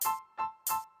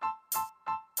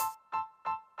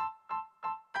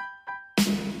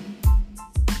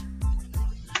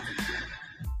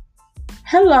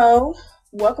Hello,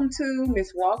 welcome to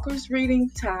Miss Walker's Reading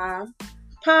Time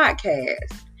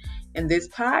podcast. And this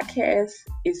podcast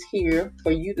is here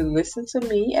for you to listen to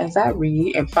me as I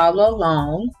read and follow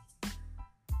along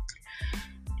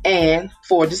and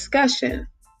for discussion.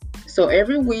 So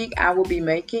every week I will be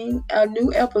making a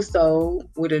new episode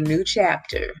with a new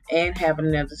chapter and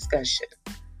having a discussion.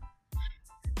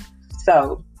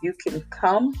 So you can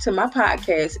come to my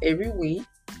podcast every week,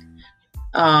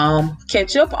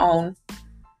 catch up on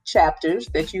chapters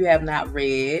that you have not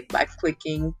read by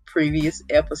clicking previous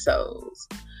episodes.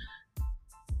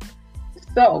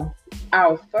 So,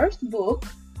 our first book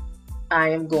I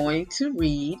am going to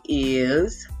read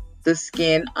is The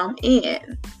Skin I'm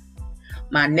In.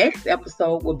 My next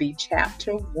episode will be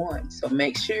chapter 1. So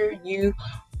make sure you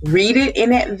read it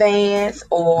in advance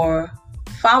or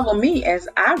follow me as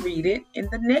I read it in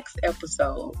the next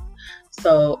episode.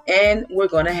 And we're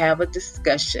going to have a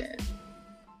discussion.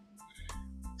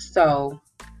 So,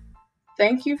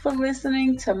 thank you for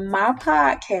listening to my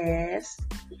podcast.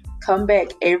 Come back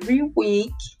every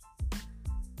week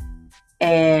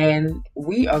and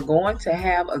we are going to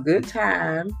have a good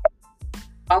time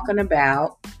talking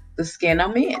about The Skin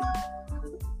I'm In.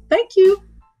 Thank you.